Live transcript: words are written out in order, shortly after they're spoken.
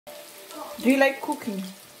Do you like cooking?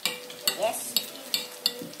 Yes.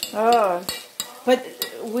 Oh, but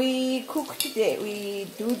we cook today. We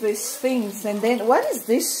do these things, and then what is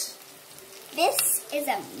this? This is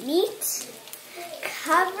a meat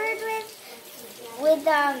covered with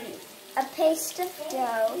a paste of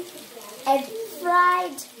dough and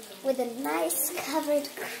fried with a nice covered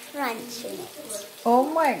crunch in it. Oh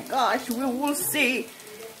my gosh, we will see.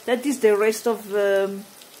 That is the rest of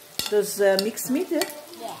those mixed meat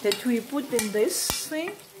that we put in this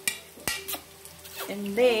thing.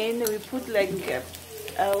 And then we put like,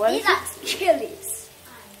 what is it? Chilies.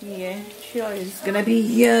 Yeah, chili. It's gonna be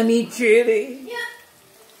yummy chili.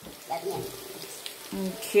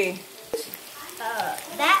 Okay.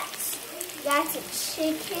 That's a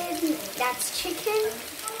chicken. That's chicken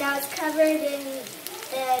that was covered in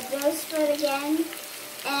the dough spread again,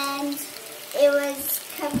 and it was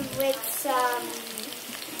covered with some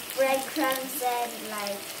breadcrumbs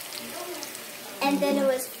and then it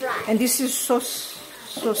was fried. And this is sauce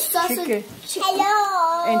chicken.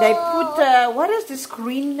 Hello. And I put what is this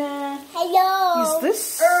green? Hello. Is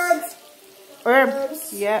this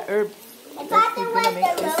herbs? Yeah, herbs. I thought there was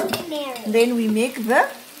the rosemary. And then we make the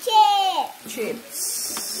chips.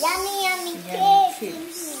 Chips. Yummy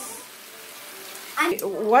Chips.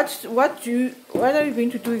 What are you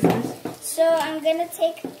going to do with this? So I'm gonna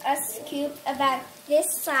take a scoop about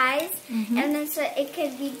this size, and then so it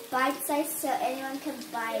could be bite-sized, so anyone can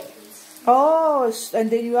bite it. Oh, and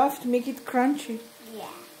then you have to make it crunchy. Yeah.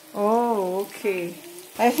 Oh, okay.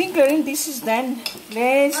 I think, Lauren, this is done.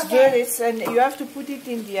 Let's do this, and you have to put it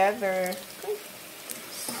in the other.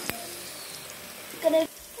 Gonna